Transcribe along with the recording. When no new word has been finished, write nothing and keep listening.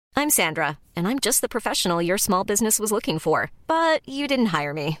I'm Sandra, and I'm just the professional your small business was looking for. But you didn't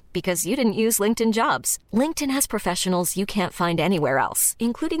hire me because you didn't use LinkedIn Jobs. LinkedIn has professionals you can't find anywhere else,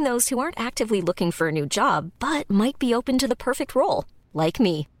 including those who aren't actively looking for a new job, but might be open to the perfect role, like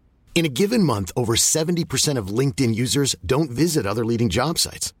me. In a given month, over 70% of LinkedIn users don't visit other leading job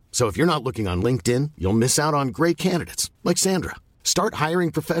sites. So if you're not looking on LinkedIn, you'll miss out on great candidates like Sandra. Start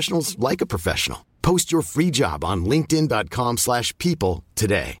hiring professionals like a professional. Post your free job on linkedin.com/people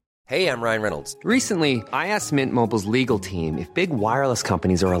today. Hey, I'm Ryan Reynolds. Recently, I asked Mint Mobile's legal team if big wireless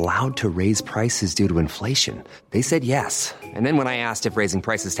companies are allowed to raise prices due to inflation. They said yes. And then when I asked if raising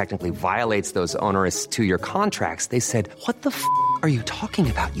prices technically violates those onerous two-year contracts, they said, "What the f*** are you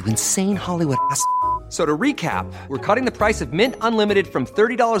talking about, you insane Hollywood ass?" So to recap, we're cutting the price of Mint Unlimited from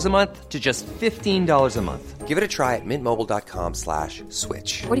 $30 a month to just $15 a month. Give it a try at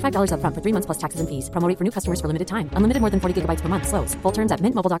mintmobile.com/switch. $45 up front for 3 months plus taxes and fees. Promo rate for new customers for limited time. Unlimited more than 40 gigabytes per month. Slows full terms at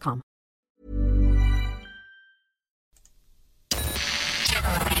mintmobile.com.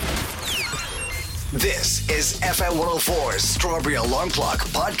 This is FM 104's Strawberry Alarm Clock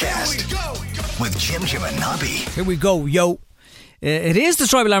Podcast with Jim and Nobby. Here we go, yo. It is the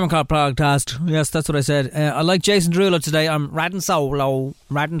Strawberry Alarm Clock Podcast. Yes, that's what I said. I like Jason Derulo today. I'm ratting solo.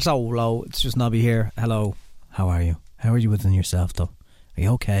 It's just Nobby here. Hello. How are you? How are you within yourself, though? Are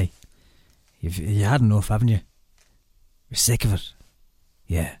you okay? You had enough, haven't you? You're sick of it.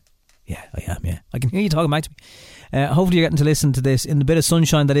 Yeah, I am, yeah. I can hear you talking back to me. Hopefully you're getting to listen to this in the bit of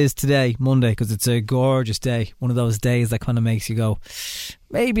sunshine that is today, Monday, because it's a gorgeous day. One of those days that kind of makes you go,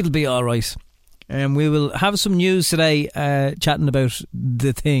 maybe it'll be all right. We will have some news today, chatting about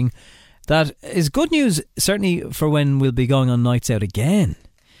the thing that is good news, certainly for when we'll be going on nights out again,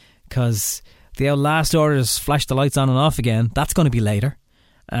 because the last orders flash the lights on and off again. That's going to be later.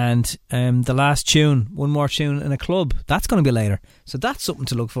 And the last tune, one more tune in a club, that's going to be later. So that's something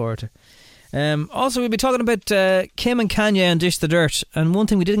to look forward to. Also, we'll be talking about Kim and Kanye and Dish the Dirt. And one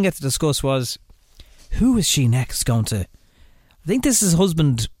thing we didn't get to discuss was, who is she next going to? I think this is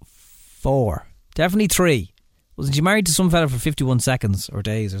husband 4. Definitely 3. Wasn't she married to some fella for 51 seconds or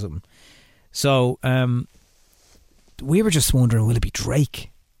days or something? So we were just wondering, will it be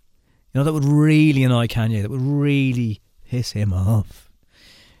Drake? You know, that would really annoy Kanye. That would really piss him off.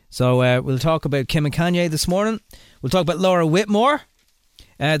 So we'll talk about Kim and Kanye this morning. We'll talk about Laura Whitmore.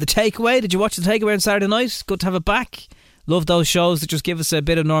 The Takeaway. Did you watch The Takeaway on Saturday night? Good to have it back. Love those shows that just give us a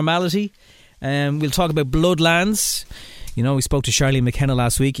bit of normality. We'll talk about Bloodlands. You know, we spoke to Charlene McKenna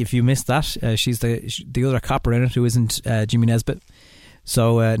last week. If you missed that, she's the other copper in it who isn't Jimmy Nesbitt.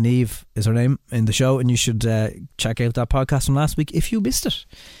 So Neve is her name in the show, and you should check out that podcast from last week if you missed it.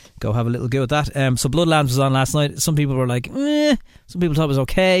 Go have a little go at that. So Bloodlands was on last night. Some people were like, some people thought it was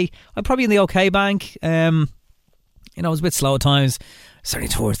okay. I'm probably in the okay bank. You know, it was a bit slow at times.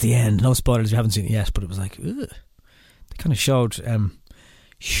 Certainly towards the end. No spoilers if you haven't seen it yet, but it was like, ugh. They kind of showed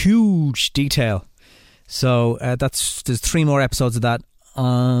huge detail. So there's 3 more episodes of that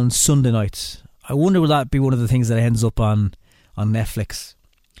on Sunday night. I wonder will that be one of the things that ends up on Netflix,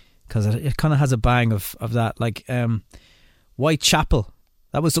 because it kind of has a bang of that. Like Whitechapel,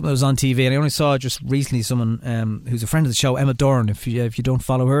 that was something that was on TV, and I only saw just recently someone who's a friend of the show, Emma Doran. If you don't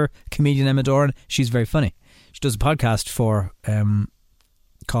follow her, comedian Emma Doran, she's very funny. She does a podcast for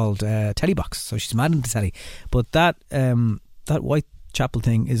called Tellybox, so she's mad into telly. But that Whitechapel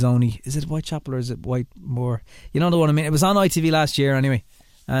thing is it Whitechapel or is it Whitemore? You know the one I mean. It was on ITV last year anyway,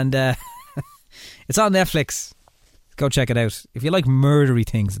 and it's on Netflix. Go check it out if you like murdery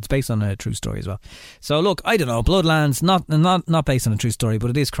things. It's based on a true story as well. So look, I don't know, Bloodlands, not based on a true story,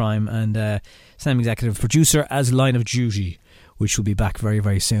 but it is crime. And same executive producer as Line of Duty, which will be back very,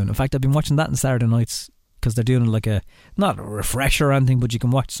 very soon. In fact, I've been watching that on Saturday nights, because they're doing like not a refresher or anything, but you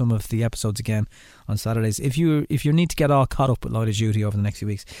can watch some of the episodes again on Saturdays if you need to get all caught up with Line of Duty over the next few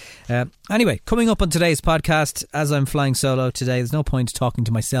weeks. Anyway, coming up on today's podcast, as I'm flying solo today, there's no point talking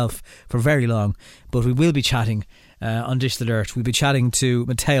to myself for very long, but we will be chatting on Dish the Dirt. We'll be chatting to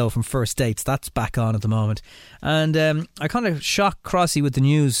Matteo from First Dates. That's back on at the moment. And I kind of shocked Crossy with the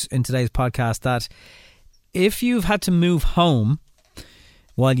news in today's podcast that if you've had to move home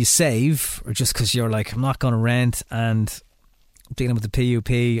while you save, or just because you're like, I'm not going to rent and I'm dealing with the PUP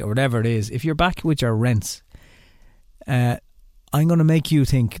or whatever it is, if you're back with your rents, I'm going to make you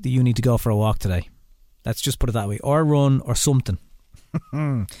think that you need to go for a walk today. Let's just put it that way. Or run or something.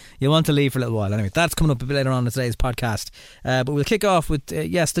 You want to leave for a little while. Anyway, that's coming up a bit later on in today's podcast. But we'll kick off with,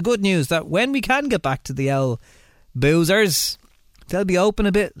 the good news that when we can get back to the L Boozers, they'll be open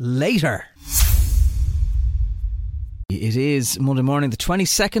a bit later. It is Monday morning, the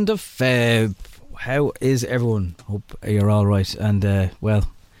 22nd of Feb. How is everyone? Hope you're all right. And,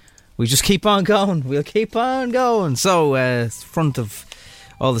 we just keep on going. We'll keep on going. So, front of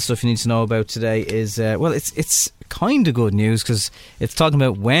all the stuff you need to know about today is, it's kind of good news because it's talking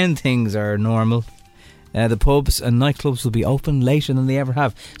about when things are normal. The pubs and nightclubs will be open later than they ever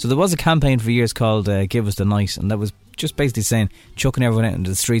have. So there was a campaign for years called Give Us the Night, and that was just basically saying chucking everyone out into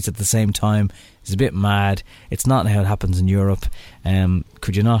the streets at the same time is a bit mad. It's not how it happens in Europe.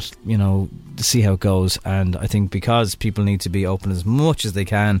 Could you not, see how it goes? And I think because people need to be open as much as they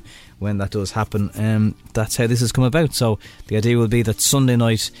can when that does happen, that's how this has come about. So the idea will be that Sunday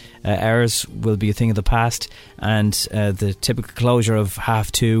night hours will be a thing of the past, and the typical closure of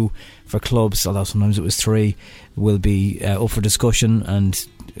 2:30 for clubs, although sometimes it was 3, will be up for discussion, and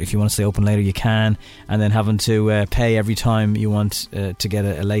if you want to stay open later you can, and then having to pay every time you want to get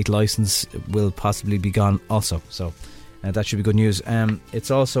a late licence will possibly be gone also. So that should be good news.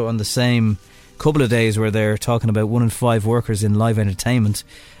 It's also on the same couple of days where they're talking about 1 in 5 workers in live entertainment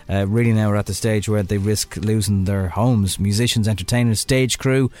really now are at the stage where they risk losing their homes. Musicians, entertainers, stage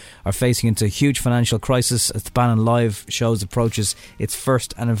crew are facing into a huge financial crisis as the ban on live shows approaches its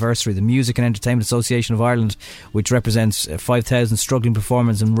first anniversary. The Music and Entertainment Association of Ireland, which represents 5,000 struggling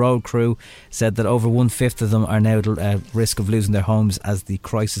performers and road crew, said that over 1/5 of them are now at risk of losing their homes as the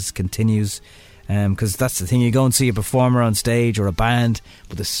crisis continues. Because that's the thing, you go and see a performer on stage or a band,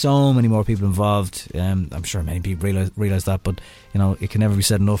 but there's so many more people involved. I'm sure many people realise that, but it can never be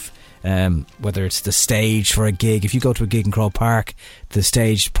said enough. Whether it's the stage for a gig, if you go to a gig in Croke Park, the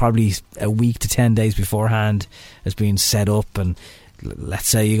stage probably a week to 10 days beforehand has been set up, and let's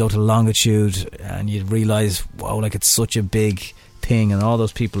say you go to Longitude and you realise, wow, like it's such a big thing, and all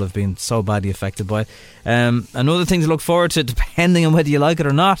those people have been so badly affected by it. Another thing to look forward to, depending on whether you like it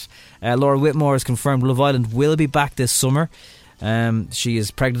or not, Laura Whitmore has confirmed Love Island will be back this summer. She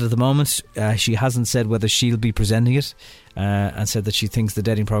is pregnant at the moment. She hasn't said whether she'll be presenting it, and said that she thinks the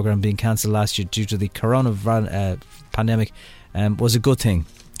dating programme being cancelled last year due to the corona pandemic was a good thing,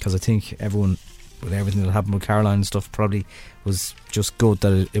 because I think everyone, with everything that happened with Caroline and stuff, probably was just good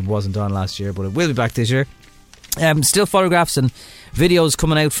that it wasn't on last year, but it will be back this year. Still photographs and videos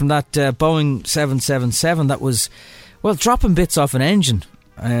coming out from that Boeing 777 that was, dropping bits off an engine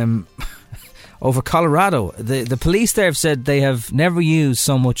over Colorado. The police there have said they have never used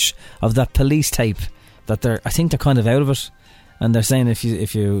so much of that police tape, that I think they're kind of out of it, and they're saying if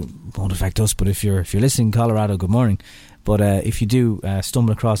you won't affect us, but if you're listening, Colorado, good morning. But if you do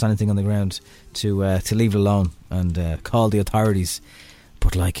stumble across anything on the ground, to leave it alone and call the authorities.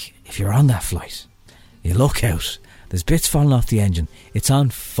 But if you're on that flight, you look out, there's bits falling off the engine, it's on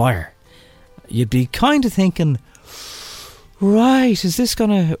fire, you'd be kind of thinking, right,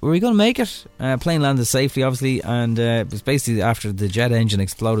 are we going to make it? Plane landed safely, obviously, and it was basically after the jet engine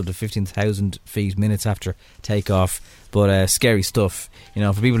exploded at 15,000 feet minutes after takeoff. But scary stuff,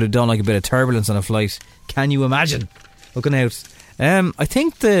 for people who don't like a bit of turbulence on a flight. Can you imagine looking out? I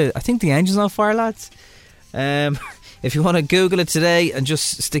think the engine's on fire, lads. If you want to Google it today and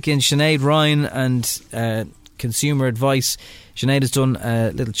just stick in Sinead Ryan and consumer advice, Sinead has done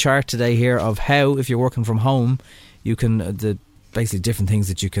a little chart today here of how, if you're working from home, you can basically different things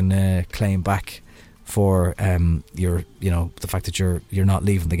that you can claim back for your the fact that you're not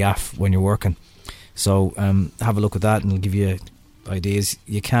leaving the gaff when you're working. So have a look at that and it'll give you ideas.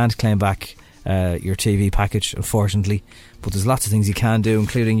 You can't claim back your TV package, unfortunately, but there's lots of things you can do,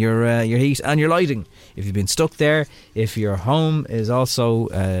 including your heat and your lighting. If you've been stuck there, if your home is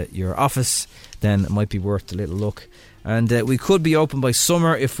also your office, then it might be worth a little look. And we could be open by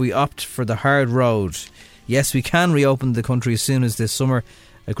summer if we opt for the hard road. Yes, we can reopen the country as soon as this summer.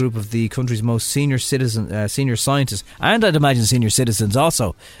 A group of the country's most senior scientists, and I'd imagine senior citizens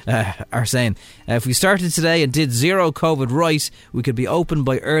also, are saying if we started today and did zero COVID right, we could be open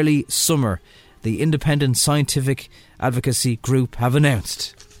by early summer. The Independent Scientific Advocacy Group have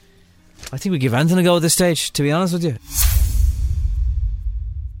announced. I think we give anything a go at this stage, to be honest with you.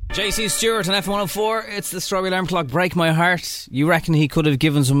 JC Stewart on F104. It's the Strawberry Alarm Clock. Break my heart. You reckon he could have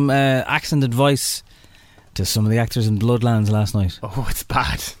given some accent advice to some of the actors in Bloodlands last night? Oh, it's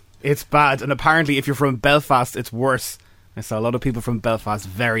bad. It's bad. And apparently if you're from Belfast, it's worse. I saw a lot of people from Belfast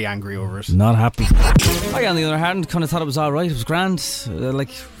very angry over it. Not happy. I, on the other hand, kind of thought it was alright. It was grand.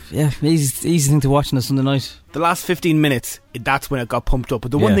 Easy thing to watch on a Sunday night. The last 15 minutes, that's when it got pumped up.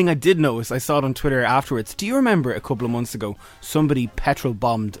 But the one thing I did notice, I saw it on Twitter afterwards. Do you remember a couple of months ago, somebody petrol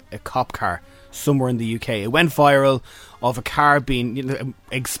bombed a cop car somewhere in the UK? It went viral of a car being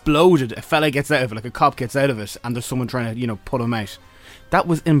exploded. A fella gets out of it, like a cop gets out of it, and there's someone trying to put him out. That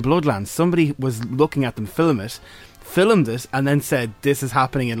was in Bloodlands. Somebody was looking at them filmed it, and then said this is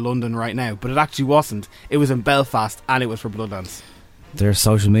happening in London right now. But it actually wasn't. It was in Belfast, and it was for Bloodlands. There's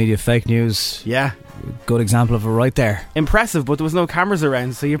social media fake news. Yeah. Good example of it right there. Impressive, but there was no cameras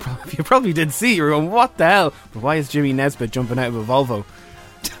around, so you probably did see. You were going, what the hell? But why is Jimmy Nesbitt jumping out of a Volvo?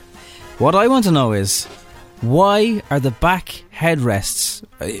 What I want to know is, why are the back headrests,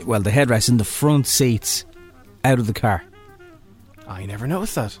 the headrests in the front seats, out of the car? I never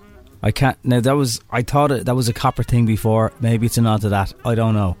noticed that. I can't. Now I thought that was a copper thing before. Maybe it's a nod to that. I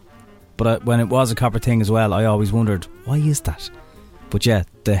don't know. But when it was a copper thing as well, I always wondered, why is that? But yeah,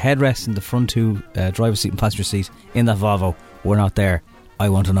 the headrests in the front two driver's seat and passenger seat in that Volvo were not there. I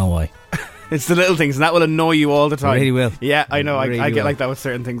want to know why. It's the little things, and that will annoy you all the time. It really will. Yeah, I know. Really I get will. like that with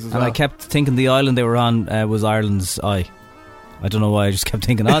certain things as well. And I kept thinking the island they were on was Ireland's Eye. I don't know why. I just kept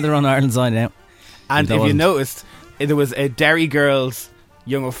thinking, they're on Ireland's Eye now. And if you noticed, there was a Derry Girls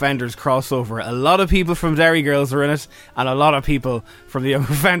Young Offenders crossover. A lot of people from Derry Girls were in it, and a lot of people from the Young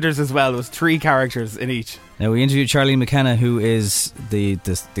Offenders as well. There was 3 characters in each. Now, we interviewed Charlene McKenna, who is the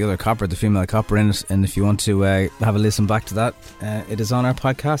other copper, the female copper in it. And if you want to have a listen back to that, it is on our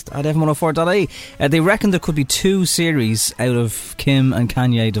podcast at f104.ie. They reckon there could be 2 series out of Kim and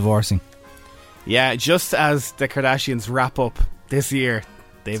Kanye divorcing. Yeah, just as the Kardashians wrap up this year,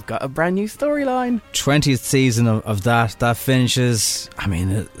 they've got a brand new storyline. 20th season of that finishes. I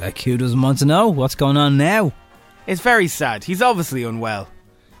mean, who doesn't want to know what's going on now? It's very sad. He's obviously unwell,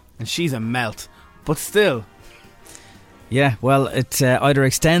 and she's a melt. But still. Yeah, well, it either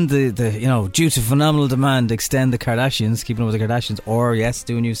extend the due to phenomenal demand, extend the Kardashians, keeping up with the Kardashians, or yes,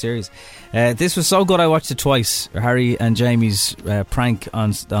 do a new series. This was so good I watched it twice. Harry and Jamie's prank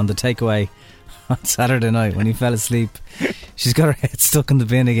on the takeaway on Saturday night when he fell asleep. She's got her head stuck in the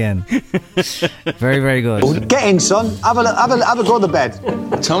bin again. Very, very good. Get in, son. Have a go to the bed.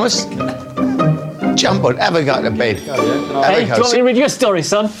 Thomas, jump on. Have a go to bed. Hey, do you want me to read your story,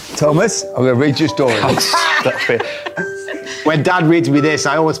 son? Thomas, I'm going to read your story. Stop it. When Dad reads me this,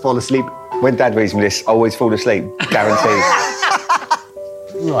 I always fall asleep. When Dad reads me this, I always fall asleep. Guaranteed.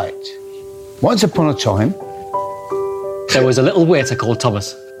 Right. Once upon a time, there was a little waiter called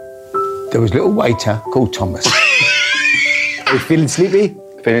Thomas. There was a little waiter called Thomas. Are you feeling sleepy?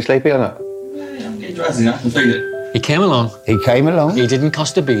 Feeling sleepy or not? Yeah, I'm getting dressed now. He came along. He came along. He didn't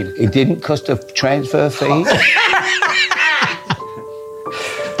cost a bean. He didn't cost a transfer fee.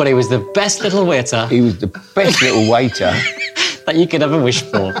 But he was the best little waiter. He was the best little waiter that you could ever wish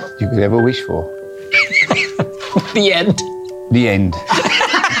for. You could ever wish for. The end. The end.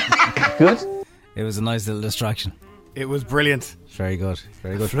 Good. It was a nice little distraction. It was brilliant. Very good.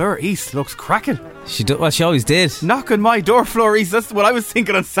 Very good. Fleur East looks cracking. She always did. Knock on my door, Fleur East. That's what I was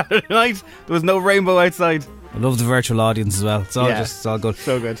thinking on Saturday night. There was no rainbow outside. I love the virtual audience as well. It's all good.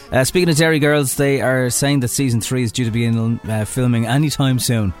 So good. Speaking of Derry Girls, they are saying that season 3 is due to be in filming anytime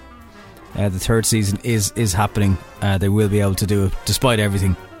soon. The 3rd season is happening. They will be able to do it despite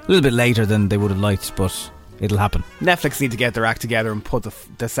everything. A little bit later than they would have liked, but it'll happen. Netflix need to get their act together and put the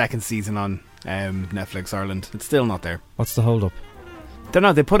 2nd season on Netflix Ireland. It's still not there. What's the hold up? Don't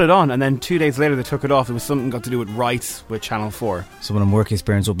know. They put it on and then 2 days later they took it off. It was something got to do with rights with Channel 4. Someone in work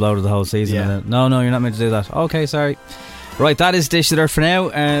experience uploaded the whole season. Yeah. No, you're not meant to do that. Okay, sorry. Right, that is Dish There for now.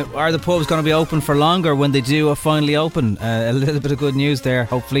 Are the pubs going to be open for longer when they do finally open? A little bit of good news there,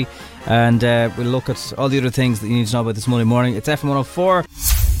 hopefully. And we'll look at all the other things that you need to know about this Monday morning. It's FM 104.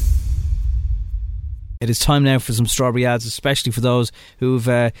 It is time now for some strawberry ads, especially for those who've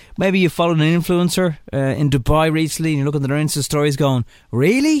maybe you followed an influencer in Dubai recently and you're looking at their Insta stories going,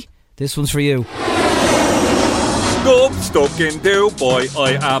 really? This one's for you. Dub stuck in Dubai,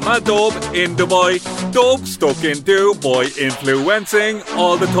 I am a dub in Dubai. Dub stuck in Dubai, influencing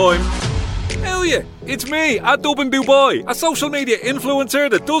all the time. Hell yeah, it's me, at Dub in Dubai, a social media influencer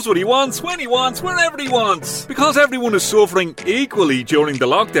that does what he wants, when he wants, wherever he wants. Because everyone is suffering equally during the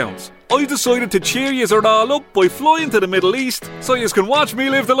lockdowns, I decided to cheer yous all up by flying to the Middle East so yous can watch me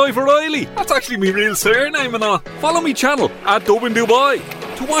live the life of Riley. That's actually me real surname and all. Follow me channel, at Dub in Dubai,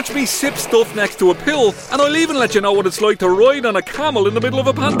 to watch me sip stuff next to a pill, and I'll even let you know what it's like to ride on a camel in the middle of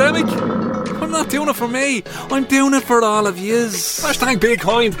a pandemic. I'm not doing it for me, I'm doing it for all of yous. Hashtag be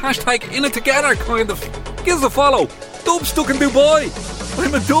kind, hashtag in it together kind of. Give us a follow. Dub stuck in Dubai.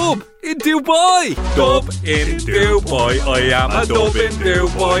 I'm a dub in Dubai. Dub in Dubai. I am a dub in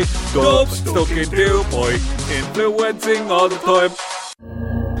Dubai. Dub stuck in Dubai, influencing all the time.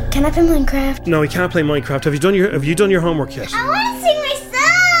 Can I play Minecraft? No, you can't play Minecraft. Have you done your homework yet? I want to sing my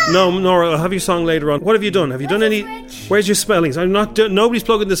song. No, Nora, I'll have your song later on. What have you done? Have you done any... Where's your spellings? Nobody's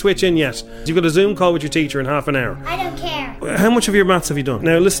plugging the switch in yet. You've got a Zoom call with your teacher in half an hour. I don't care. How much of your maths have you done?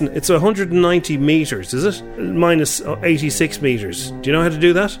 Now listen, it's 190 metres, is it? Minus 86 metres. Do you know how to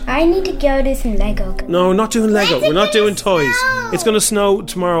do that? I need to go do some Lego. No, not doing Lego. We're not doing toys. It's going to snow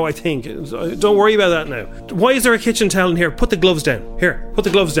tomorrow, I think. Don't worry about that now. Why is there a kitchen towel in here? Put the gloves down. Here, put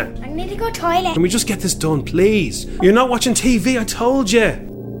the gloves down. I need to go toilet. Can we just get this done, please? You're not watching TV, I told you.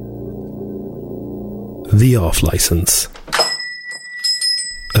 The Off License.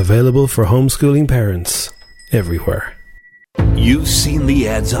 Available for homeschooling parents everywhere. You've seen the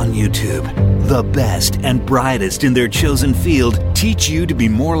ads on YouTube. The best and brightest in their chosen field teach you to be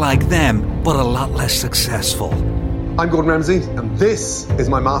more like them, but a lot less successful. I'm Gordon Ramsay, and this is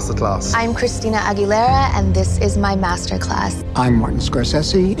my masterclass. I'm Christina Aguilera, and this is my masterclass. I'm Martin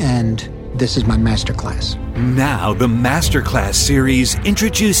Scorsese, and this is my masterclass. Now the Masterclass series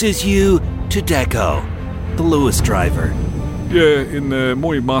introduces you to Deco, the Lewis driver. Yeah, in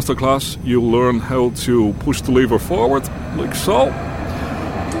my masterclass, you'll learn how to push the lever forward, like so.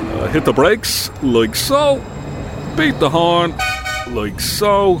 Hit the brakes, like so. Beat the horn, like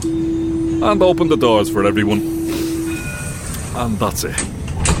so. And open the doors for everyone. And that's it.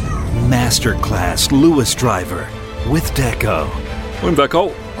 Masterclass Lewis driver with Deco. I'm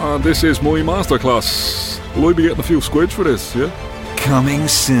Deco, and this is my masterclass. Will I be getting a few squids for this, yeah? Coming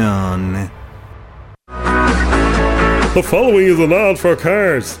soon. The following is an ad for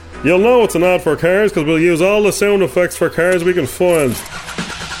cars. You'll know it's an ad for cars because we'll use all the sound effects for cars we can find.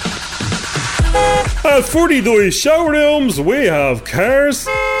 At 40 Dewey Showrooms, we have cars.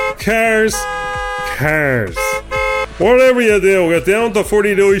 Whatever you do, get down to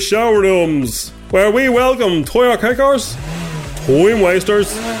 40 Dewey Showrooms, where we welcome toy kickers, time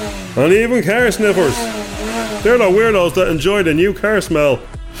wasters, and even car sniffers. They're the weirdos that enjoy the new car smell.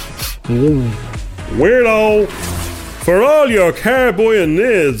 Weirdo! For all your car buying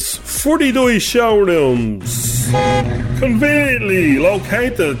needs, 40 Dewey Showrooms. Conveniently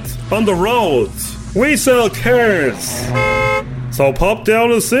located on the roads. We sell cars. So pop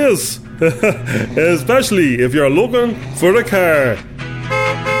down and see us. Especially if you're looking for a car.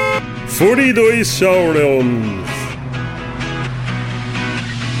 40 Dewey Showrooms.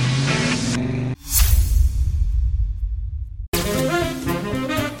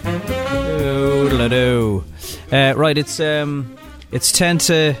 Right, it's 10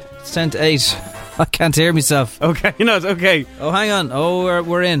 to 8. I can't hear myself. Okay, no, it's okay. Oh, hang on. Oh,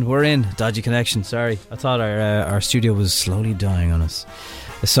 we're in. Dodgy connection. Sorry, I thought our studio was slowly dying on us.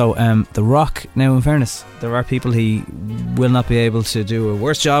 So, The Rock. Now, in fairness, there are people he will not be able to do a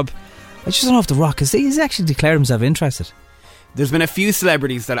worse job. I just don't know if The Rock he's actually declared himself interested. There's been a few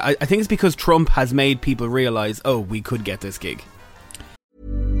celebrities that I think it's because Trump has made people realise, oh, we could get this gig.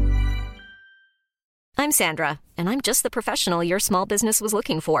 I'm Sandra, and I'm just the professional your small business was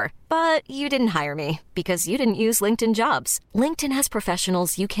looking for. But you didn't hire me because you didn't use LinkedIn Jobs. LinkedIn has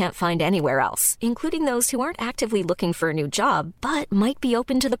professionals you can't find anywhere else, including those who aren't actively looking for a new job, but might be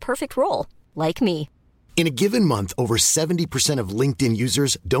open to the perfect role, like me. In a given month, over 70% of LinkedIn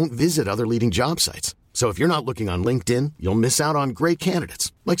users don't visit other leading job sites. So if you're not looking on LinkedIn, you'll miss out on great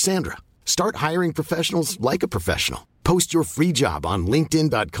candidates like Sandra. Start hiring professionals like a professional. Post your free job on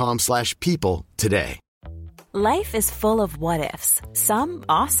linkedin.com/people today. Life is full of what-ifs. Some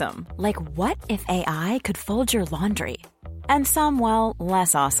awesome, like what if AI could fold your laundry? And some, well,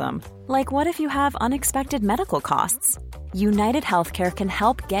 less awesome, like what if you have unexpected medical costs? United Healthcare can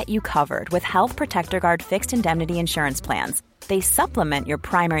help get you covered with Health Protector Guard fixed indemnity insurance plans. They supplement your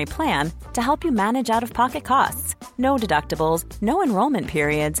primary plan to help you manage out-of-pocket costs. No deductibles, no enrollment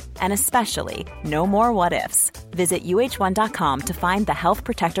periods, and especially no more what-ifs. Visit uh1.com to find the Health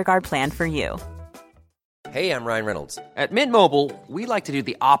Protector Guard plan for you. Hey, I'm Ryan Reynolds. At Mint Mobile, we like to do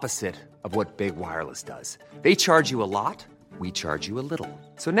the opposite of what Big Wireless does. They charge you a lot, we charge you a little.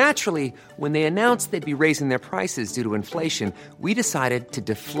 So naturally, when they announced they'd be raising their prices due to inflation, we decided to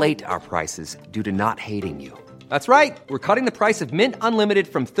deflate our prices due to not hating you. That's right. We're cutting the price of Mint Unlimited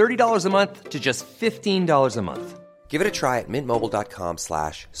from $30 a month to just $15 a month. Give it a try at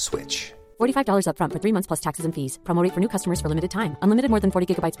mintmobile.com/switch. $45 up front for 3 months plus taxes and fees. Promo rate for new customers for limited time. Unlimited more than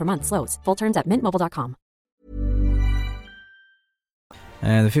 40 gigabytes per month. Slows full terms at mintmobile.com.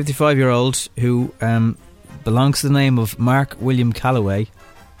 The 55-year-old who belongs to the name of Mark William Calloway.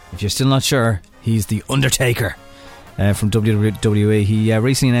 If you're still not sure, he's the Undertaker from WWE. He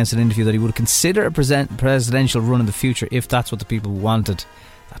recently announced in an interview that he would consider a presidential run in the future if that's what the people wanted.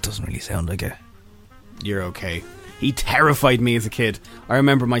 That doesn't really sound like it. You're okay. He terrified me as a kid. I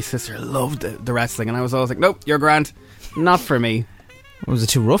remember my sister loved the wrestling, and I was always like, nope, you're grand. Not for me. Was it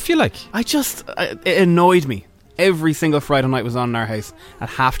too rough, you like? It annoyed me. Every single Friday night was on in our house at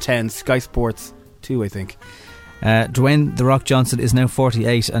 10:30, Sky Sports 2, I think. Dwayne "The Rock" Johnson is now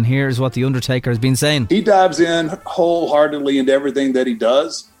 48, and here's what The Undertaker has been saying. He dives in wholeheartedly into everything that he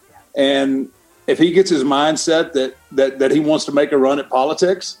does, and if he gets his mindset that he wants to make a run at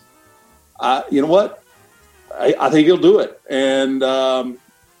politics, you know what? I think he'll do it. And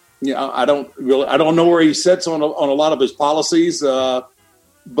I don't know where he sits on a lot of his policies,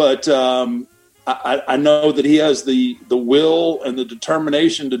 but I know that he has the will and the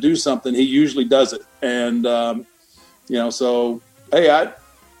determination to do something. He usually does it, and so hey,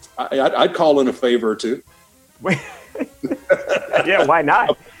 I'd call in a favor or two. Yeah, why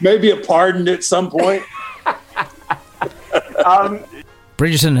not? Maybe a pardon at some point.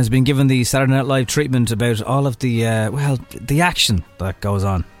 Bridgerton has been given the Saturday Night Live treatment about all of the action that goes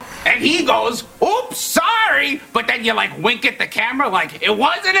on. And he goes, oops, sorry, but then you wink at the camera like it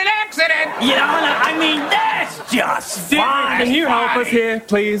wasn't an accident. I mean, that's just fine. Can you help us here,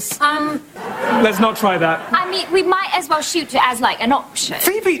 please? Let's not try that. I mean, we might as well shoot it as an option.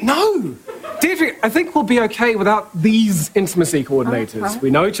 Phoebe, no! Deirdre, I think we'll be okay without these intimacy coordinators. Right.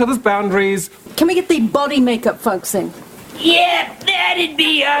 We know each other's boundaries. Can we get the body makeup folks in? Yeah, that'd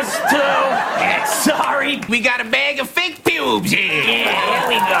be us too. Sorry, we got a bag of fake pubes here. Yeah, here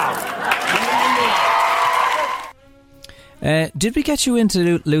we go. Did we get you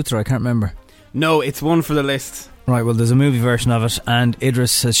into Luther? I can't remember. No, it's one for the list. Right, well, there's a movie version of it, and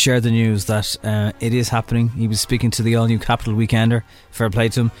Idris has shared the news that it is happening. He was speaking to the all-new Capital Weekender, fair play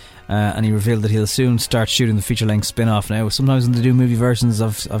to him, and he revealed that he'll soon start shooting the feature-length spin-off. Now, sometimes when they do movie versions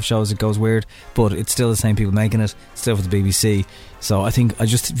of shows, it goes weird, but it's still the same people making it, still for the BBC. So I think I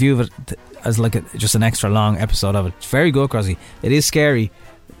just view it as just an extra long episode of it. It's very good, Crosby. It is scary.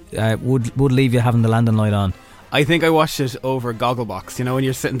 Would leave you having the landing light on. I think I watched it over Gogglebox. When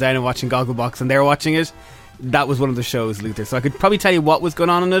you're sitting down and watching Gogglebox and they're watching it, that was one of the shows, Luther. So I could probably tell you what was going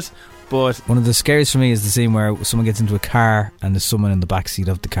on in it, but one of the scariest for me is the scene where someone gets into a car and there's someone in the back seat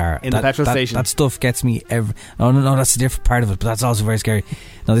of the car. In the petrol station. That stuff gets me No, that's a different part of it, but that's also very scary.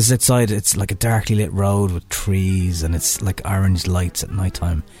 No, this is outside. It's like a darkly lit road with trees and it's like orange lights at night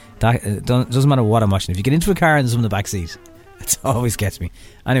time. It doesn't matter what I'm watching. If you get into a car and there's someone in the back seat, it always gets me.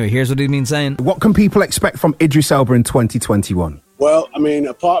 Anyway, here's what he means saying. What can people expect from Idris Elba in 2021? Well, I mean,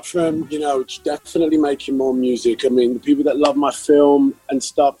 apart from, definitely making more music, I mean, the people that love my film and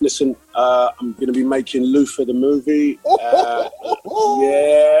stuff, listen, I'm going to be making Luther the movie. Yeah,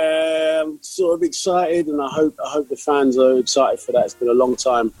 I'm sort of excited, and I hope the fans are excited for that. It's been a long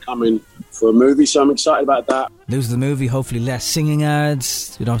time coming for a movie, so I'm excited about that. Lose the movie, hopefully less singing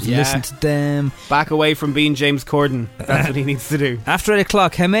ads. You don't have to listen to them. Back away from being James Corden. That's what he needs to do. After 8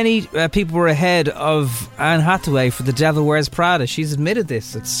 o'clock, how many people were ahead of Anne Hathaway for The Devil Wears Prada? She's admitted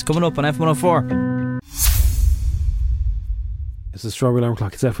this. It's coming up on F104. It's the Strawberry Alarm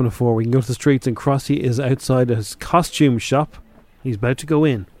Clock. It's F104. We can go to the streets, and Crossy is outside his costume shop. He's about to go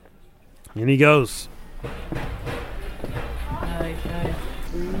in. In he goes.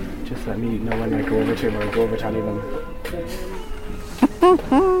 Just let me know when I go over to him or go over to any of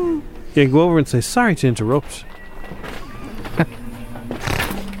them. Yeah, go over and say, sorry to interrupt.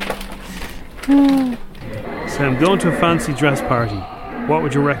 So I'm going to a fancy dress party. What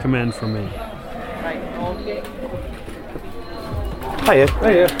would you recommend for me? Hiya.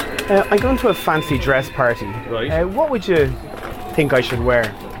 I'm going to a fancy dress party. Right. What would you think I should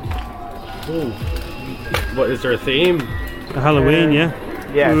wear? Ooh. What, is there a theme? Halloween, yeah?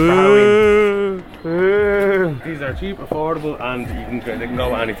 Yeah, for Halloween. These are cheap, affordable, and they can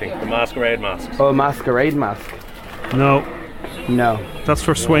go anything. The masquerade masks. Oh, masquerade mask. No. That's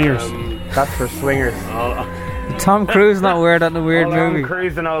for swingers. That's for swingers. Tom Cruise not wear that in a weird movie. Tom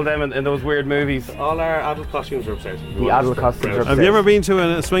Cruise and all them in those weird movies. All our adult costumes are upstairs. The adult costumes are upstairs. Have you ever been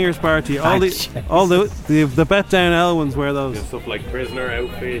to a swingers party? All the bet down L ones wear those. Yeah, stuff like prisoner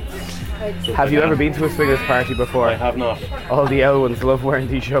outfits. Have you ever been to a swingers party before? I have not. All the L ones love wearing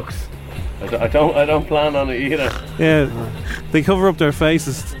these shucks. I don't plan on it either. Yeah, they cover up their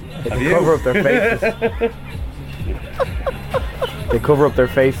faces. They cover up their faces. They cover up their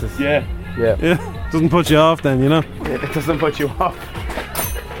faces. Yeah. Doesn't put you off then, It doesn't put you off.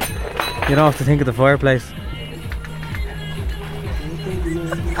 You don't have to think of the fireplace.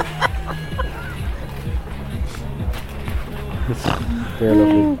 They're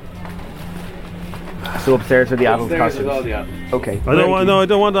lovely. So upstairs are the adult costumes. All the adults. Okay. I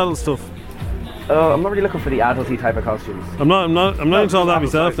don't want adult stuff. I'm not really looking for the adulty type of costumes. I'm not into all that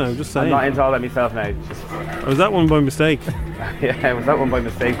myself now. Just saying. I'm not into all that myself now. I was that one by mistake. Yeah, I was that one by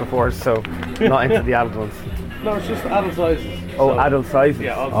mistake before, so not into the adult ones. No, it's just adult sizes. Oh, adult sizes.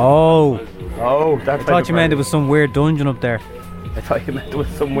 Yeah. Oh, that's. I thought you meant there was some weird dungeon up there. I thought you meant there was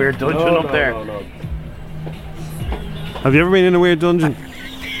some weird dungeon up there. No. Have you ever been in a weird dungeon?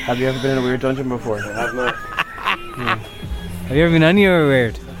 Have you ever been in a weird dungeon before? I have not. Have you ever been anywhere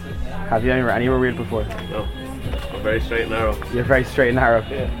weird? Have you ever anywhere weird before? No. I'm very straight and narrow. You're very straight and narrow.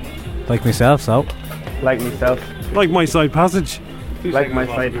 Yeah. Like myself, so. Like myself. Like my side passage. Like my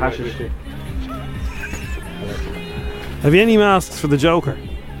side passage. Have you any masks for the Joker?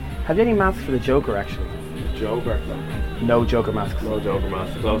 Have you any masks for the Joker, actually? Joker? No Joker masks. No Joker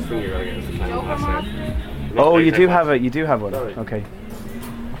mask. The closest thing you're going to get is a clown mask. Oh, you do have one. Sorry. Okay.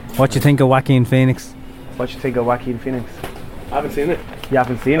 What do you think of Joaquin Phoenix? What do you think of Joaquin Phoenix? I haven't seen it. You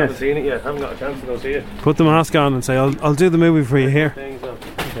haven't seen it? I haven't seen it yet. I haven't got a chance to go see it. Put the mask on and say, I'll do the movie for you here.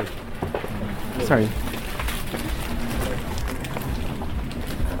 Okay. Sorry.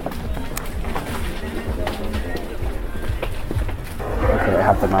 Okay, I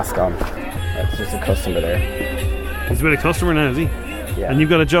have the mask on. That's just a customer there. He's with a customer now, is he? Yeah. And you've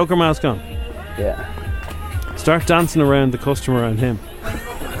got a Joker mask on? Yeah. Start dancing around the customer and him.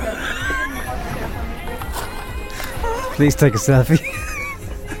 Please take a selfie.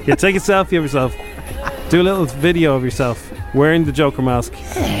 Yeah, take a selfie of yourself. Do a little video of yourself wearing the Joker mask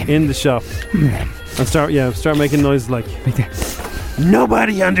in the shop. And start making noises like,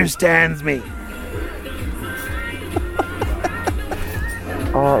 nobody understands me.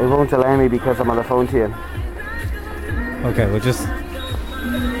 Oh, it won't allow me because I'm on the phone to you. Okay, well just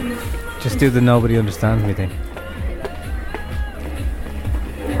do the nobody understands me thing.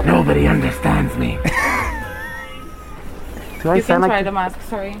 Nobody understands me. Do I You sound can try like the mask,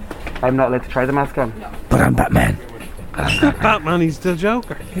 sorry. I'm not allowed to try the mask on? No. But I'm Batman. Batman, he's the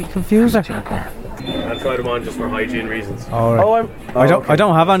Joker. You confuse her. I'll try them on just for hygiene reasons. Alright. I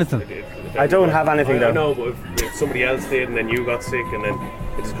don't have anything. I don't have anything though. I know, but if somebody else did and then you got sick and then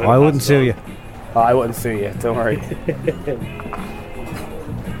it just kind of I wouldn't sue you. Oh, I wouldn't sue you, don't worry.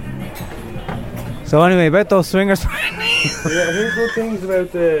 So anyway, about those swingers. Yeah, I hear good things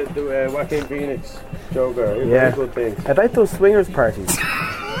about the Joaquin Phoenix Joker. Yeah. Good things. About those swingers parties.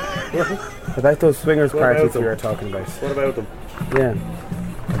 About those swingers parties we were talking about. What about them? Yeah.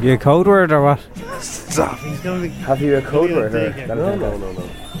 Have you a code word or what? Stop, he's going to be... Have you a code word? No.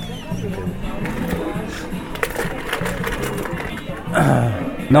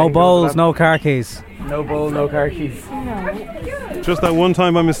 No bowls, no car keys. No bowl, no car keys. Just that one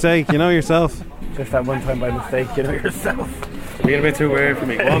time by mistake, you know yourself. Just that one time by mistake, you know yourself. You're being a bit too weird for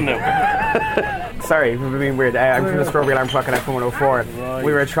me. Go on now. Sorry, we're being weird. I'm from the Strawberry Alarm Clock on FM 104. Right.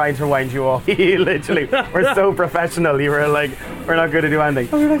 We were trying to wind you off. Literally, we're so professional. You were like, we're not going to do anything.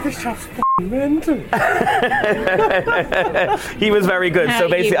 Oh, you're like, this chap's mental. He was very good. So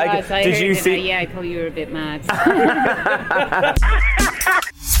basically, did you see? Yeah, I thought you were a bit mad.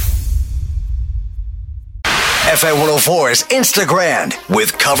 FM 104's Instagram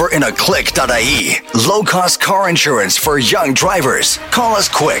with coverinaclick.ie. Low-cost car insurance for young drivers. Call us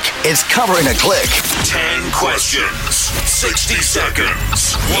quick. It's Cover in a Click. 10 questions, 60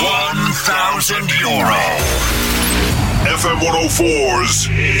 seconds, €1,000. FM 104's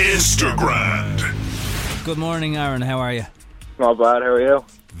Instagram. Good morning, Aaron. How are you? Not bad. How are you?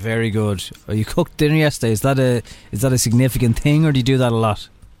 Very good. You cooked dinner yesterday. Is that a significant thing, or do you do that a lot?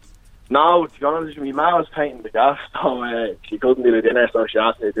 No, to be honest, my mum was painting the gas, so she couldn't do the dinner, so she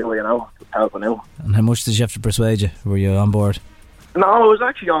asked me to do it, just helping out. And how much did you have to persuade you? Were you on board? No, I was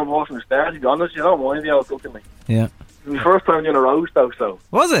actually on board from the start, to be honest. You don't mind the old cooking me. Yeah. It was my first time doing a roast, though, so.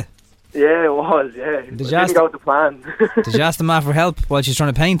 Was it? Yeah, it was, yeah. Didn't go with the plan. Did you ask the ma for help while she's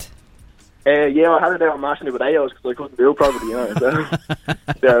trying to paint? Yeah, I had it out mashing the potatoes because I couldn't do it properly, so.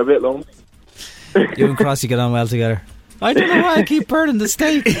 They're a bit lumpy. You and Crossy get on well together. I don't know why I keep burning the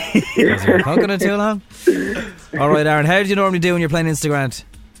steak. Because you're cooking it too long. Alright, Aaron, how do you normally do when you're playing Instagram?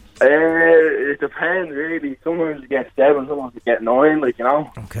 It depends, really. Sometimes you get 7, sometimes you get 9,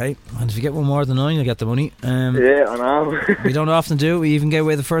 Okay, and if you get one more than 9, you'll get the money. Yeah, I know. We don't often do it. We even gave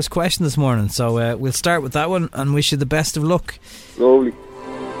away the first question this morning. So we'll start with that one and wish you the best of luck. Lovely.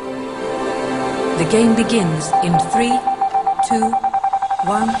 The game begins in 3, 2,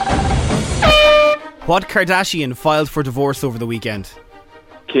 1... What Kardashian filed for divorce over the weekend?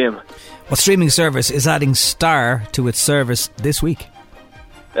 Kim. What streaming service is adding Star to its service this week?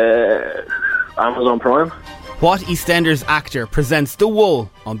 Amazon Prime. What EastEnders actor presents The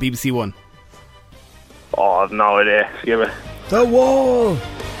Wall on BBC One? Oh, I've no idea. Give it. The Wall.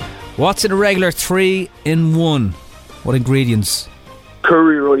 What's in a regular 3-in-1? What ingredients?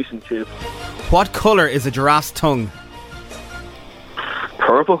 Curry, rice and chips. What colour is a giraffe's tongue?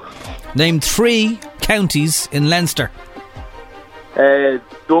 Purple. Name 3 counties in Leinster?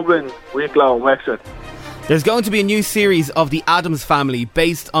 Dublin, Wicklow, and Wexford. There's going to be a new series of the Addams Family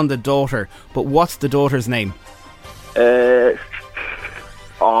based on the daughter, but what's the daughter's name?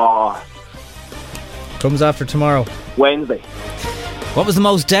 Comes after tomorrow. Wednesday. What was the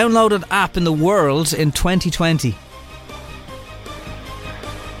most downloaded app in the world in 2020?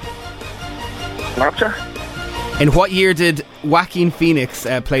 Snapchat. In what year did Joaquin Phoenix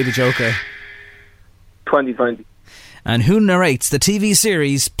play the Joker? 2020. And who narrates the TV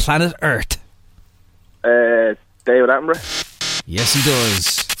series Planet Earth? David Attenborough. Yes, he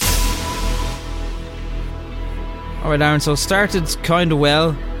does. Alright, Aaron, so started kind of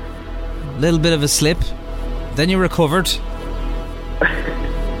well. Little bit of a slip. Then you recovered.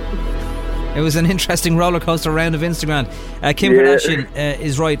 It was an interesting roller coaster round of Instagram. Kim Kardashian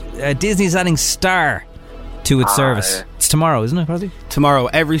is right. Disney's adding Star to its service. Yeah. It's tomorrow, isn't it, Crosby? Tomorrow.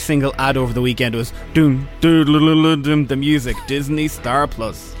 Every single ad over the weekend was doom, the music. Disney Star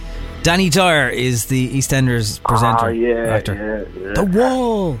Plus. Danny Dyer is the EastEnders presenter, actor. Yeah. The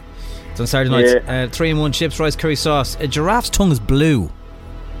Wall. It's on Saturday nights. 3-in-1 chips, rice, curry sauce. A giraffe's tongue is blue.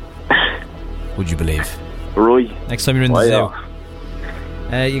 Would you believe? Right. Next time you're in the zoo.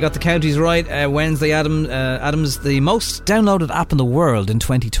 You got the counties right. Wednesday, Adams. The most downloaded app in the world in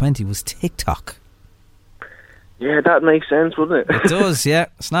 2020 was TikTok. Yeah, that makes sense, wouldn't it? It does, yeah.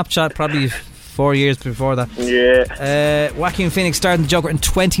 Snapchat probably 4 years before that. Yeah. Joaquin Phoenix starred in The Joker in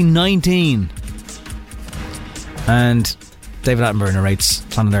 2019. And David Attenborough narrates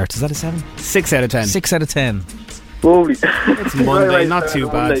Planet Earth. Is that a 7? 6 out of 10. 6 out of 10. Lovely. It's Monday, not too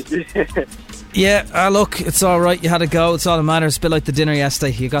bad. Yeah, look, it's alright. You had to go. It's all that matters. It's a bit like the dinner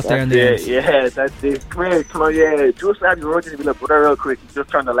yesterday. You got there in the end. Yeah, that's it. Come on, just happy birthday to my little brother real quick. He's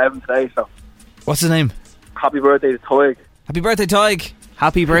just turned 11 today, so. What's his name? Happy birthday to Tig. Happy birthday, Tig.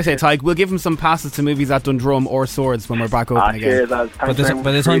 Happy birthday, Tig. We'll give him some passes to movies at Dundrum or Swords when we're back open again. Cheers, lads. By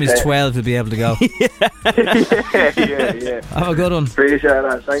the time he's 12, he'll be able to go. yeah. Have a good one. Appreciate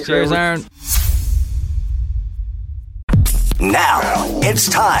that. Thanks. Cheers, Aaron. Now it's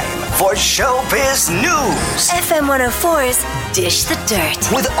time for Showbiz News. FM 104's Dish the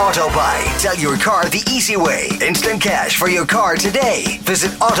Dirt. With Autobuy. Sell your car the easy way. Instant cash for your car today.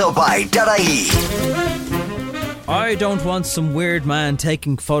 Visit autobuy.ie. I don't want some weird man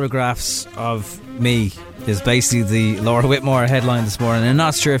taking photographs of me, is basically the Laura Whitmore headline this morning. I'm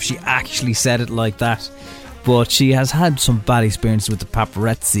not sure if she actually said it like that, but she has had some bad experiences with the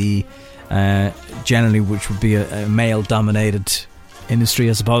paparazzi, generally, which would be a male-dominated industry,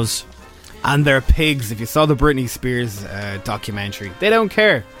 I suppose. And they're pigs. If you saw the Britney Spears documentary, they don't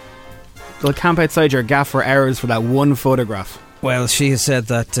care. They'll camp outside your gaff for hours for that one photograph. Well, she has said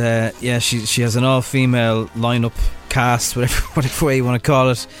that, she has an all-female lineup cast, whatever way you want to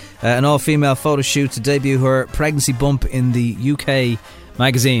call it, an all-female photo shoot to debut her pregnancy bump in the UK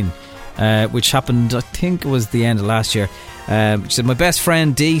magazine, which happened, I think it was the end of last year. She said, my best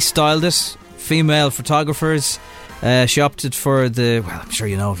friend Dee styled it, female photographers. She opted for I'm sure